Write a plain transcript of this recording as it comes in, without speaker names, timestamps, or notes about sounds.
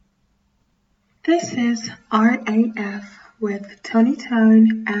This is RAF with Tony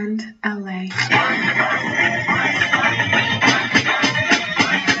Tone and LA.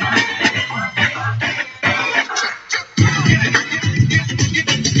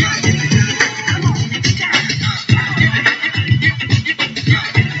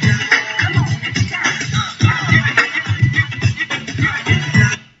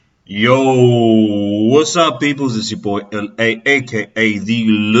 Yo, what's up, peoples? It's your boy LA, aka the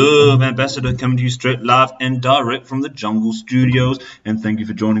Love Ambassador, coming to you straight live and direct from the Jungle Studios. And thank you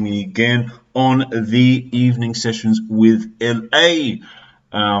for joining me again on the evening sessions with LA.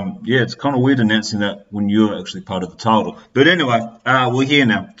 It's kind of weird announcing that when you're actually part of the title. But anyway, we're here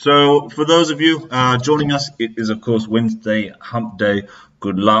now. So for those of you joining us, it is, of course, Wednesday, hump day.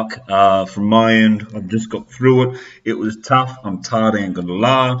 Good luck. From my end, I've just got through it. It was tough. I'm tired, I ain't gonna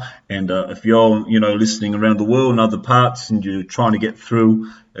lie. And if you're, listening around the world in other parts and you're trying to get through,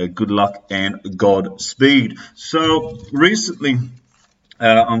 good luck and Godspeed. So recently,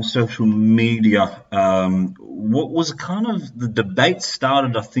 on social media, what was kind of the debate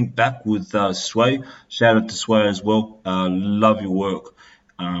started, I think, back with Sway. Shout out to Sway as well. Love your work.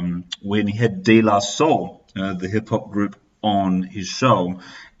 When he had De La Soul, the hip hop group, on his show,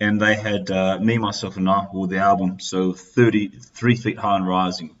 and they had Me, Myself, and I, the album, so 3 Feet High and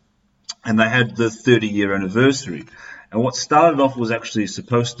Rising, and they had the 30-year anniversary. And what started off was actually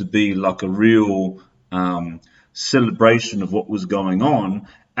supposed to be like a real celebration of what was going on,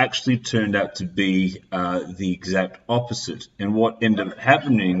 actually turned out to be the exact opposite. And what ended up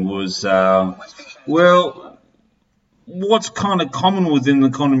happening was, what's kind of common within the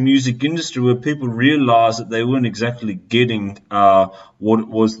kind of music industry, where people realize that they weren't exactly getting what it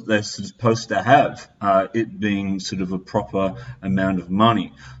was they're supposed to have, it being sort of a proper amount of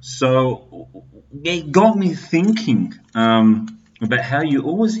money. So it got me thinking about how you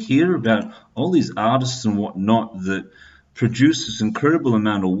always hear about all these artists and whatnot that produce this incredible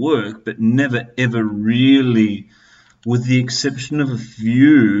amount of work, but never ever really, with the exception of a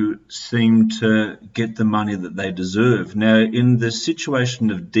few, seem to get the money that they deserve. Now, in the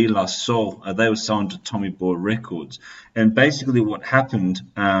situation of De La Soul, they were signed to Tommy Boy Records, and basically what happened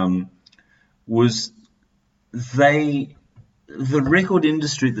was the record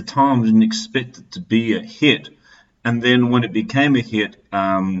industry at the time didn't expect it to be a hit, and then when it became a hit,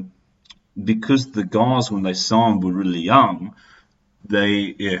 because the guys, when they signed, were really young,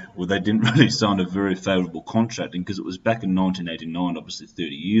 they didn't really sign a very favourable contract, and because it was back in 1989, obviously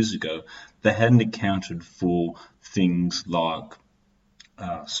 30 years ago, they hadn't accounted for things like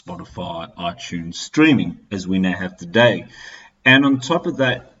Spotify, iTunes, streaming, as we now have today. And on top of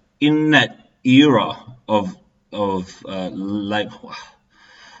that, in that era of late...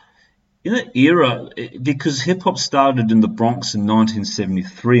 In that era, because hip-hop started in the Bronx in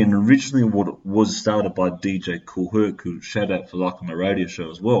 1973, and originally what it was started by DJ Kool Herc, who, shout out for liking my radio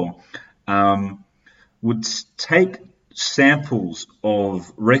show as well, would take samples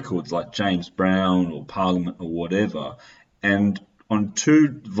of records like James Brown or Parliament or whatever, and on to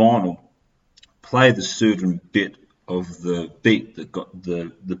vinyl, play the certain bit of the beat that got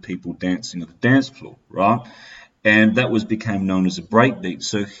the people dancing on the dance floor, right? And that became known as a breakbeat.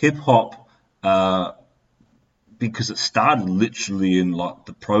 So hip hop, because it started literally in like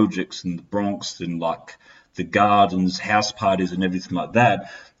the projects in the Bronx and like the gardens, house parties, and everything like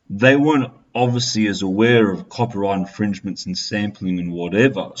that, they weren't obviously as aware of copyright infringements and sampling and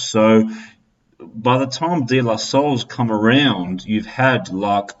whatever. So by the time De La Soul's come around, you've had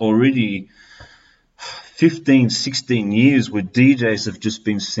like already 15, 16 years where DJs have just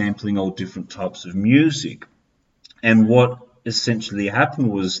been sampling all different types of music. And what essentially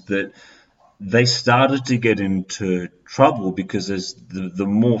happened was that they started to get into trouble, because as the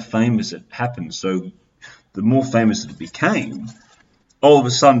more famous it happened, so the more famous it became, all of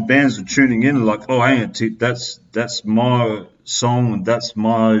a sudden bands were tuning in and like, oh, hang on, that's my song, and that's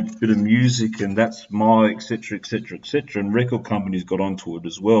my bit of music, and that's my etc, etc, etc. And record companies got onto it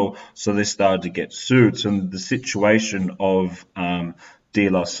as well, so they started to get sued. So the situation of De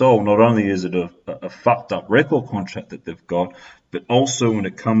La Soul, not only is it a fucked up record contract that they've got, but also when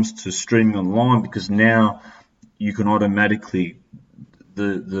it comes to streaming online, because now you can automatically,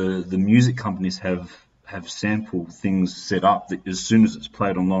 the music companies have sample things set up that as soon as it's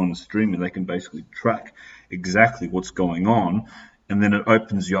played online and streaming, they can basically track exactly what's going on, and then it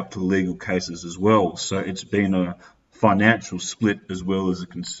opens you up to legal cases as well. So it's been a financial split as well as a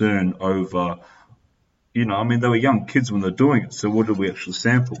concern over, they were young kids when they're doing it, so what did we actually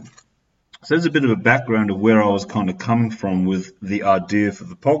sample? So there's a bit of a background of where I was kind of coming from with the idea for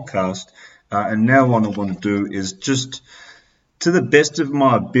the podcast, and now what I want to do is just to the best of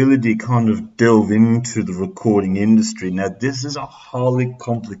my ability, kind of delve into the recording industry. Now, this is a highly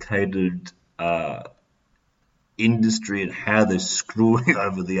complicated industry and how they're screwing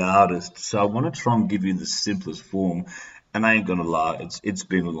over the artist. So I want to try and give you the simplest form. And I ain't gonna lie, it's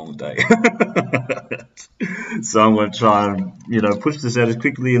been a long day. So I'm gonna try and push this out as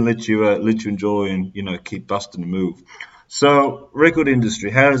quickly and let you enjoy and keep busting the move. So record industry,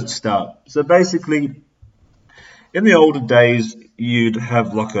 how does it start? So basically, in the older days, you'd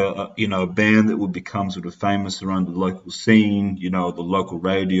have like a band that would become sort of famous around the local scene, the local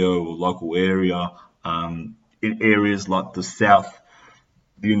radio or local area. In areas like the South,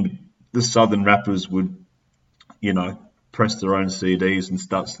 the Southern rappers would, press their own CDs and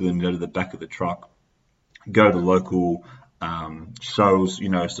start to then go to the back of the truck, go to local shows,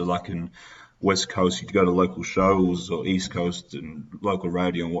 so like in West Coast, you'd go to local shows, or East Coast and local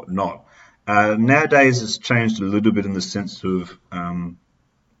radio and whatnot. Nowadays, it's changed a little bit in the sense of,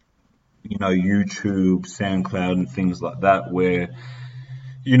 YouTube, SoundCloud, and things like that, where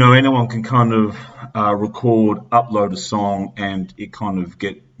anyone can kind of record, upload a song, and it kind of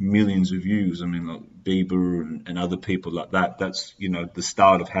get millions of views. I mean, like Bieber and other people like that. That's the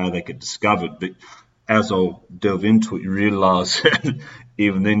start of how they get discovered. But as I'll delve into it, you realise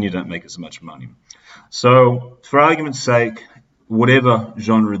even then you don't make as much money. So, for argument's sake, whatever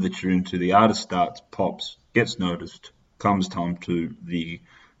genre that you're into, the artist starts, pops, gets noticed, comes time to the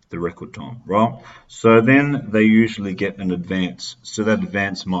record time, right? So then they usually get an advance. So that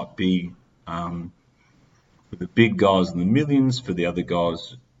advance might be for the big guys in the millions, for the other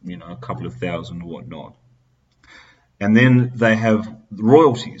guys, a couple of thousand or whatnot. And then they have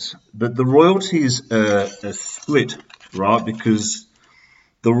royalties. But the royalties are split, right? Because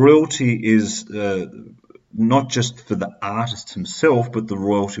the royalty is not just for the artist himself, but the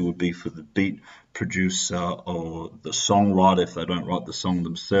royalty would be for the beat producer or the songwriter if they don't write the song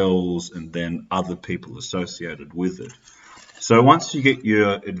themselves, and then other people associated with it. So once you get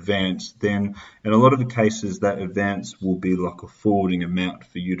your advance, then in a lot of the cases that advance will be like a forwarding amount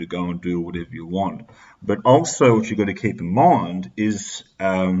for you to go and do whatever you want. But also what you've got to keep in mind is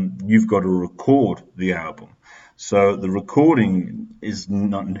you've got to record the album. So the recording is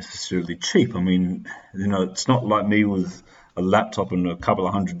not necessarily cheap. I mean, it's not like me with a laptop and a couple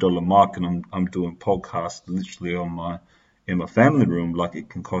of $100 mic and I'm doing podcasts literally in my family room. Like, it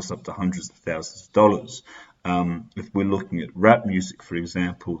can cost up to hundreds of thousands of dollars. If we're looking at rap music, for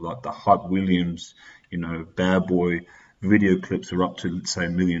example, like the Hype Williams, Bad Boy video clips are up to, let's say,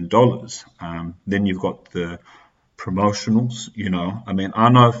 $1 million. Then you've got the promotionals, I mean, I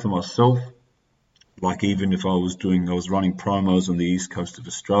know for myself, like, even if I was running promos on the east coast of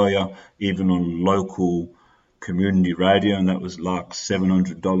Australia, even on local community radio, and that was like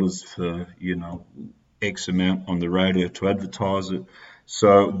 $700 for, X amount on the radio to advertise it.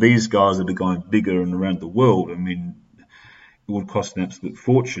 So these guys that are going bigger and around the world, I mean, it would cost an absolute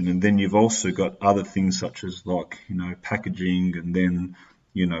fortune. And then you've also got other things such as like, packaging, and then,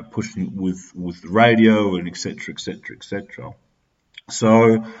 pushing with radio and et cetera, et cetera, et cetera.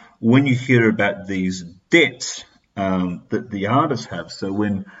 So when you hear about these debts that the artists have, so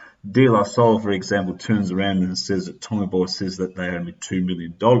when De La Soul, for example, turns around and says that Tommy Boy says that they owe me $2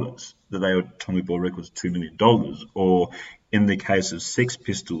 million, that they owe Tommy Boy Records $2 million, or in the case of Sex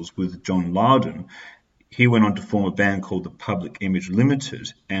Pistols with John Lydon, he went on to form a band called the Public Image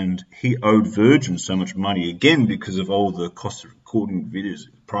Limited, and he owed Virgin so much money, again because of all the cost of recording videos,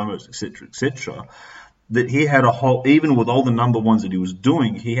 promos, etc., that he had a whole, even with all the number ones that he was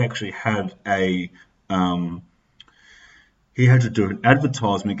doing, he actually had he had to do an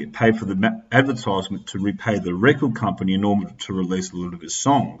advertisement, get paid for the advertisement to repay the record company in order to release a lot of his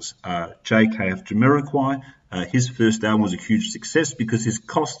songs. JKF Jamiroquai, his first album was a huge success because his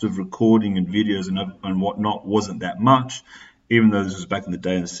cost of recording and videos and whatnot wasn't that much, even though this was back in the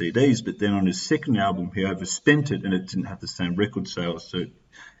day in the CDs. But then on his second album, he overspent it and it didn't have the same record sales, so it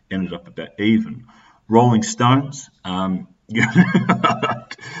ended up about even. Rolling Stones.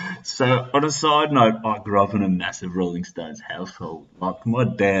 So on a side note, I grew up in a massive Rolling Stones household. Like,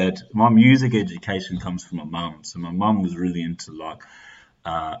 my music education comes from my mum. So my mum was really into like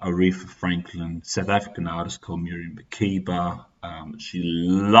Aretha Franklin, South African artist called Miriam Makeba. She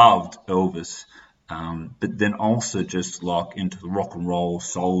loved Elvis, but then also just like into the rock and roll,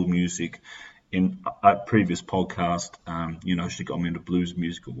 soul music. In a previous podcast, she got me into blues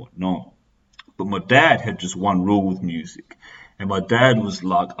music and whatnot. But my dad had just one rule with music. And my dad was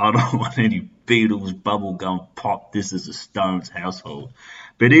like, I don't want any Beatles, bubblegum, pop. This is a Stones household.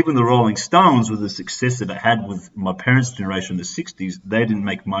 But even the Rolling Stones, with the success that it had with my parents' generation in the 60s, they didn't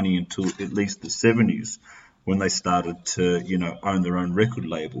make money until at least the 70s. when they started to, own their own record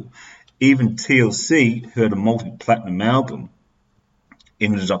label. Even TLC, who had a multi-platinum album,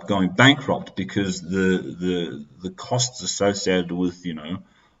 ended up going bankrupt because the costs associated with,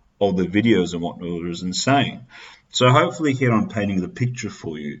 all the videos and whatnot was insane. So hopefully here I'm painting the picture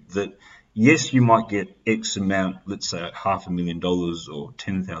for you that yes, you might get X amount, let's say $500,000 or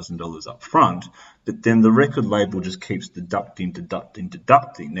 $10,000 up front, but then the record label just keeps deducting.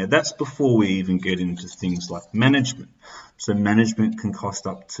 Now that's before we even get into things like management. So management can cost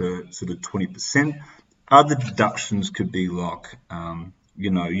up to sort of 20%. Other deductions could be like,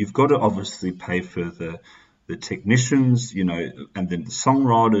 you've got to obviously pay for the technicians, and then the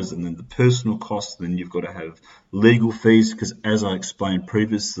songwriters, and then the personal costs. Then you've got to have legal fees because, as I explained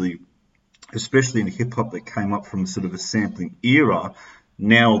previously, especially in hip hop that came up from sort of a sampling era,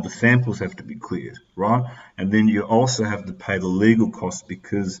 now the samples have to be cleared, right? And then you also have to pay the legal costs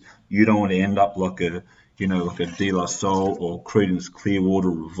because you don't want to end up like a De La Soul or Creedence Clearwater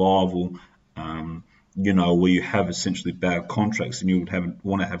Revival, where you have essentially bad contracts and you would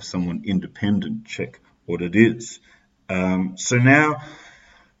want to have someone independent check what it is. So now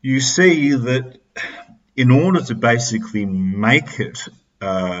you see that in order to basically make it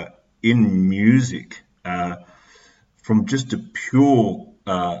in music from just a pure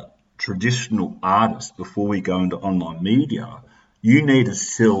traditional artist before we go into online media, you need to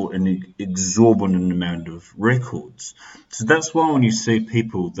sell an exorbitant amount of records. So that's why when you see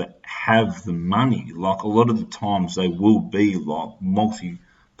people that have the money, like a lot of the times they will be like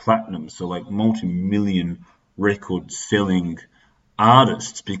multi-platinum, so like multi-million record selling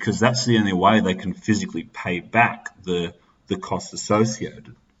artists, because that's the only way they can physically pay back the costs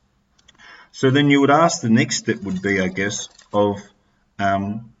associated. So then you would ask, the next step would be, I guess, of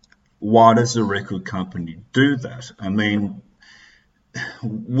why does a record company do that? I mean,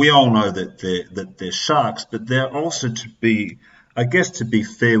 we all know that they're sharks, but they're also to be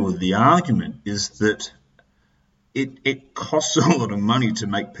fair with the argument, is that it costs a lot of money to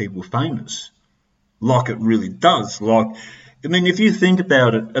make people famous. Like it really does. Like, I mean, if you think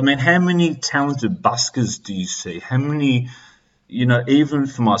about it, I mean, how many talented buskers do you see? How many, even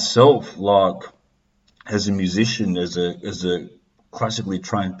for myself, like as a musician, as a classically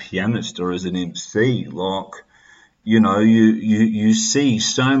trained pianist or as an MC, like, you see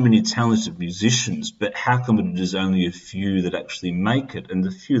so many talented musicians, but how come it is only a few that actually make it? And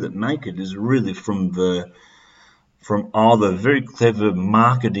the few that make it is really from either very clever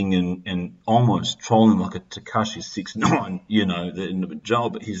marketing and almost trolling, like a Tekashi 6ix9ine, the end of a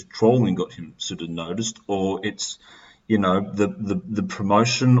job, but his trolling got him sort of noticed, or it's, the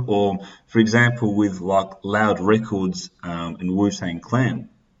promotion, or for example with like Loud Records and Wu-Tang Clan,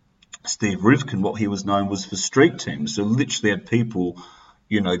 Steve Rifkin, what he was known was for street teams. So literally had people,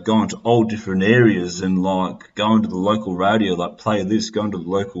 going to all different areas and like going to the local radio, like play this, going to the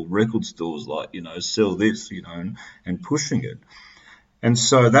local record stores, like, sell this, and pushing it. And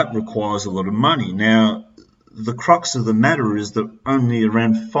so that requires a lot of money. Now, the crux of the matter is that only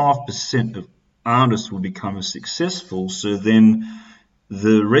around 5% of artists will become successful. So then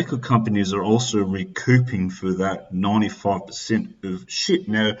the record companies are also recouping for that 95% of shit.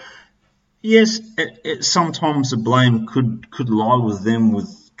 Now, yes, sometimes the blame could lie with them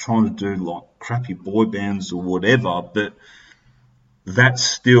with trying to do like crappy boy bands or whatever, but that's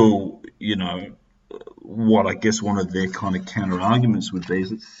still, what I guess one of their kind of counter arguments would be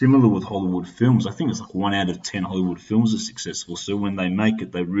is it's similar with Hollywood films. I think it's like 1 out of 10 Hollywood films are successful. So when they make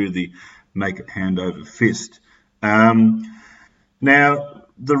it, they really make it hand over fist. Now,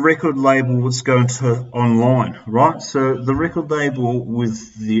 the record label was going to online, right? So the record label,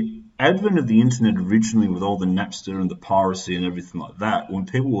 with the advent of the internet originally, with all the Napster and the piracy and everything like that, when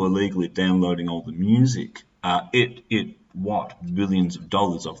people were illegally downloading all the music, it billions of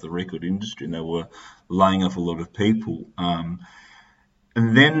dollars off the record industry, and they were laying off a lot of people. And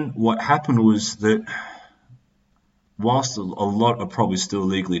then what happened was that whilst a lot are probably still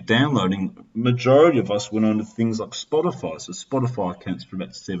legally downloading, majority of us went on to things like Spotify. So Spotify accounts for about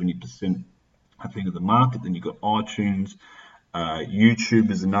 70%, I think, of the market. Then you've got iTunes, YouTube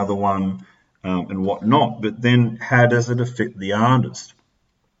is another one, and whatnot. But then how does it affect the artist?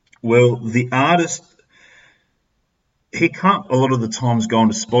 Well, the artist, he can't a lot of the times go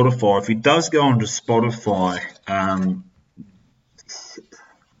onto Spotify. If he does go onto Spotify,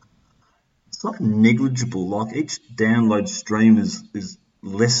 it's like negligible. Like each download stream is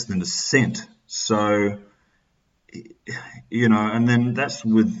less than a cent. So, and then that's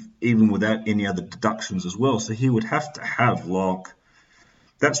even without any other deductions as well. So he would have to have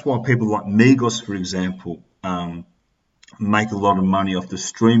that's why people like Migos, for example, make a lot of money off the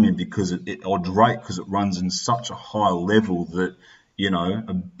streaming because odds rate because it runs in such a high level that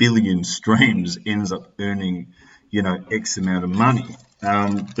a billion streams ends up earning X amount of money.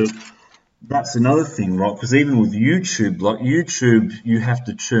 But that's another thing, right? Because even with YouTube, like YouTube, you have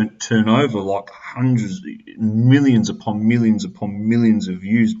to turn over like hundreds, millions upon millions of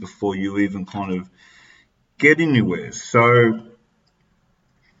views before you even kind of get anywhere. So,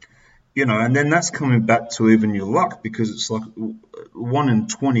 and then that's coming back to even your luck, because it's like 1 in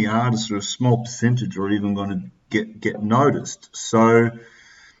 20 artists, or a small percentage, are even going to get noticed. So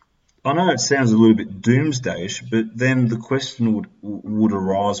I know it sounds a little bit doomsdayish, but then the question would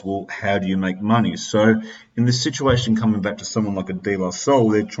arise, well, how do you make money? So in this situation, coming back to someone like a De La Soul,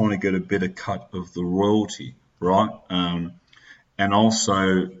 they're trying to get a better cut of the royalty, right? And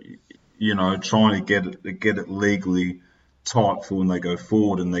also, trying to get it legally tight for when they go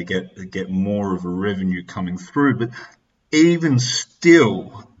forward and they get more of a revenue coming through. But even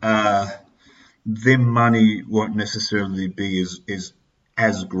still, their money won't necessarily be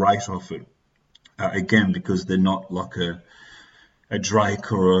as great off it. Again, because they're not like a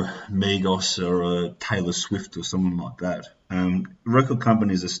Drake or a Migos or a Taylor Swift or someone like that. Record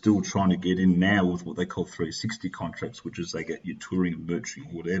companies are still trying to get in now with what they call 360 contracts, which is they get you touring and merching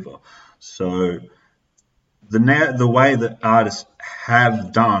or whatever. So the way that artists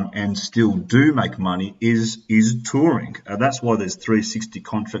have done and still do make money is touring. That's why there's 360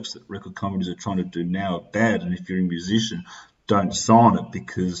 contracts that record companies are trying to do now are bad. And if you're a musician, don't sign it,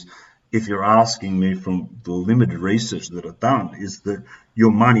 because if you're asking me from the limited research that I've done, is that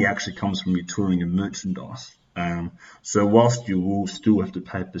your money actually comes from your touring and merchandise. So whilst you will still have to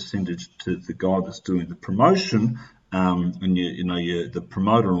pay a percentage to the guy that's doing the promotion, and the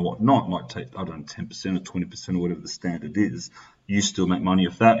promoter and whatnot might take, I don't know, 10% or 20% or whatever the standard is, you still make money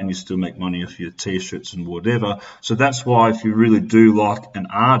off that, and you still make money off your t-shirts and whatever. So that's why if you really do like an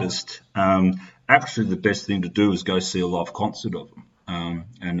artist, actually the best thing to do is go see a live concert of them,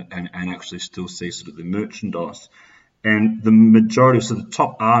 and actually still see sort of the merchandise. And the majority, so the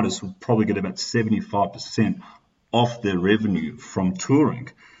top artists will probably get about 75% off their revenue from touring.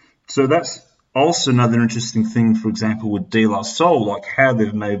 So that's also another interesting thing, for example, with De La Soul, like how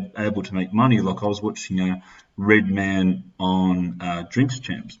they've been able to make money. Like I was watching Redman on Drinks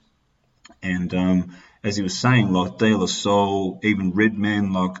Champs, and as he was saying, like De La Soul, even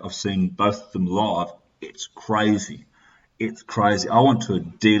Redman, like I've seen both of them live. It's crazy. It's crazy. I went to a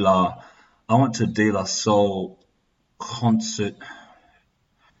De La Soul concert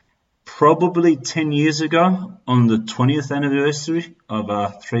probably 10 years ago on the 20th anniversary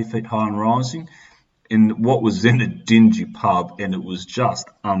of 3 Feet High and Rising, in what was then a dingy pub, and it was just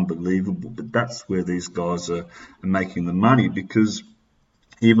unbelievable. But that's where these guys are making the money, because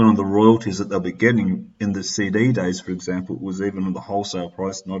even on the royalties that they'll be getting in the CD days, for example, it was even on the wholesale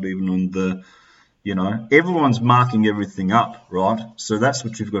price, not even on the, everyone's marking everything up, right? So that's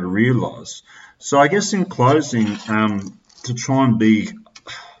what you've got to realise. So I guess in closing, to try and be,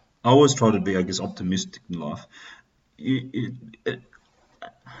 I always try to be, I guess, optimistic in life.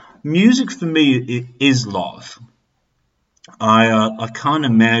 Music for me is life. I can't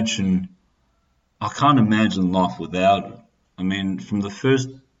imagine life without it. I mean, from the first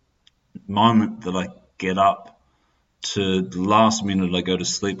moment that I get up to the last minute I go to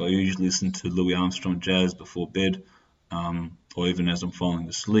sleep, I usually listen to Louis Armstrong jazz before bed, or even as I'm falling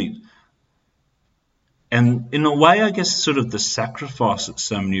asleep. And in a way, I guess, sort of the sacrifice that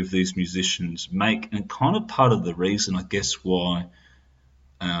so many of these musicians make, and kind of part of the reason, I guess, why,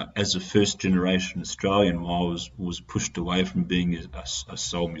 as a first-generation Australian, why I was pushed away from being a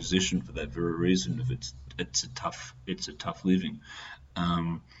soul musician for that very reason of it's a tough living,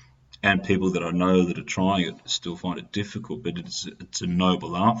 and people that I know that are trying it still find it difficult, but it's a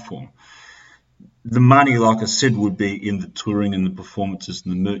noble art form. The money, like I said, would be in the touring and the performances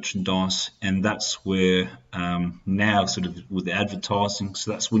and the merchandise, and that's where now sort of with the advertising,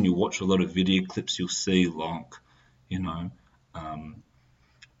 so that's when you watch a lot of video clips, you'll see like,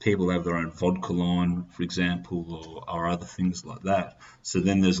 people have their own vodka line, for example, or other things like that. So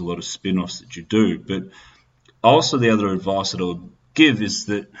then there's a lot of spin-offs that you do. But also the other advice that I would give is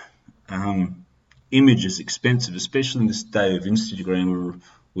that image is expensive, especially in this day of Instagram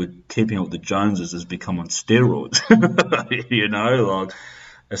where keeping up with the Joneses has become on steroids, like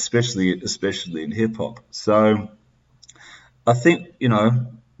especially in hip hop. So I think,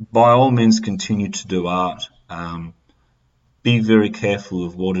 by all means continue to do art. Be very careful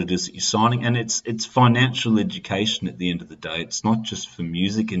of what it is that you're signing, and it's financial education at the end of the day. It's not just for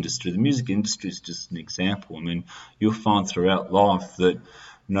music industry. The music industry is just an example. I mean, you'll find throughout life that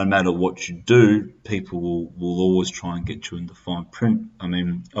no matter what you do, people will always try and get you in the fine print. I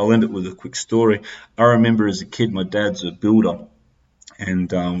mean, I'll end it with a quick story. I remember as a kid, my dad's a builder,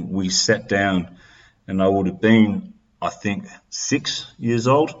 and we sat down, and I would have been, I think, 6 years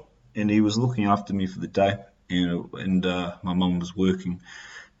old, and he was looking after me for the day, and my mum was working.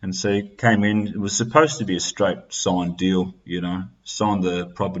 And so he came in. It was supposed to be a straight signed deal, sign the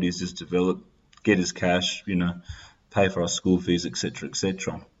properties as developed, get his cash, pay for our school fees, etc.,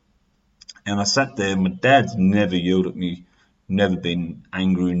 etc. And I sat there. My dad's never yelled at me, never been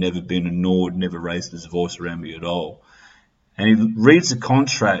angry, never been annoyed, never raised his voice around me at all. And he reads the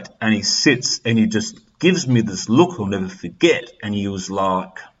contract and he sits and he just gives me this look I'll never forget. And he was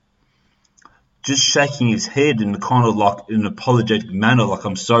like, just shaking his head in kind of like an apologetic manner, like,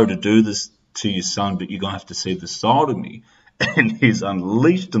 I'm sorry to do this to you, son, but you're going to have to see the side of me. And he's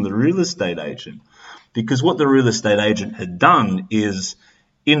unleashed on the real estate agent, because what the real estate agent had done is,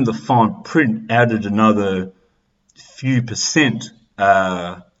 in the fine print, added another few percent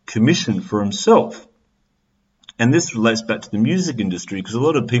commission for himself. And this relates back to the music industry, because a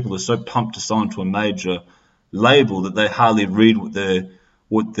lot of people are so pumped to sign to a major label that they hardly read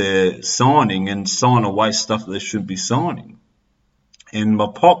what they're signing and sign away stuff that they shouldn't be signing. And my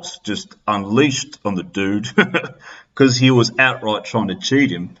pops just unleashed on the dude because he was outright trying to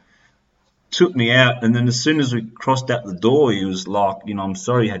cheat him. Took me out, and then as soon as we crossed out the door, he was like, I'm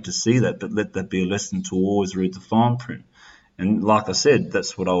sorry you had to see that, but let that be a lesson to always read the fine print. And like I said,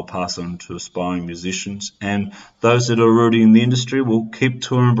 that's what I'll pass on to aspiring musicians. And those that are already in the industry will keep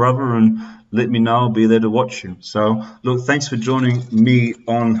touring, brother, and let me know. I'll be there to watch you. So, look, thanks for joining me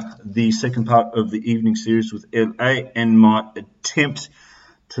on the second part of the evening series with LA and my attempt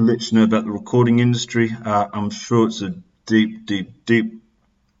to let you know about the recording industry. I'm sure it's a deep, deep, deep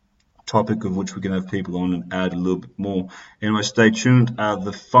topic of which we can have people on and add a little bit more. Anyway, stay tuned.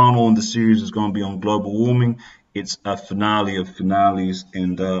 The final in the series is going to be on global warming. It's a finale of finales,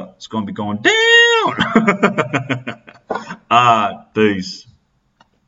 and it's going to be going down. Peace.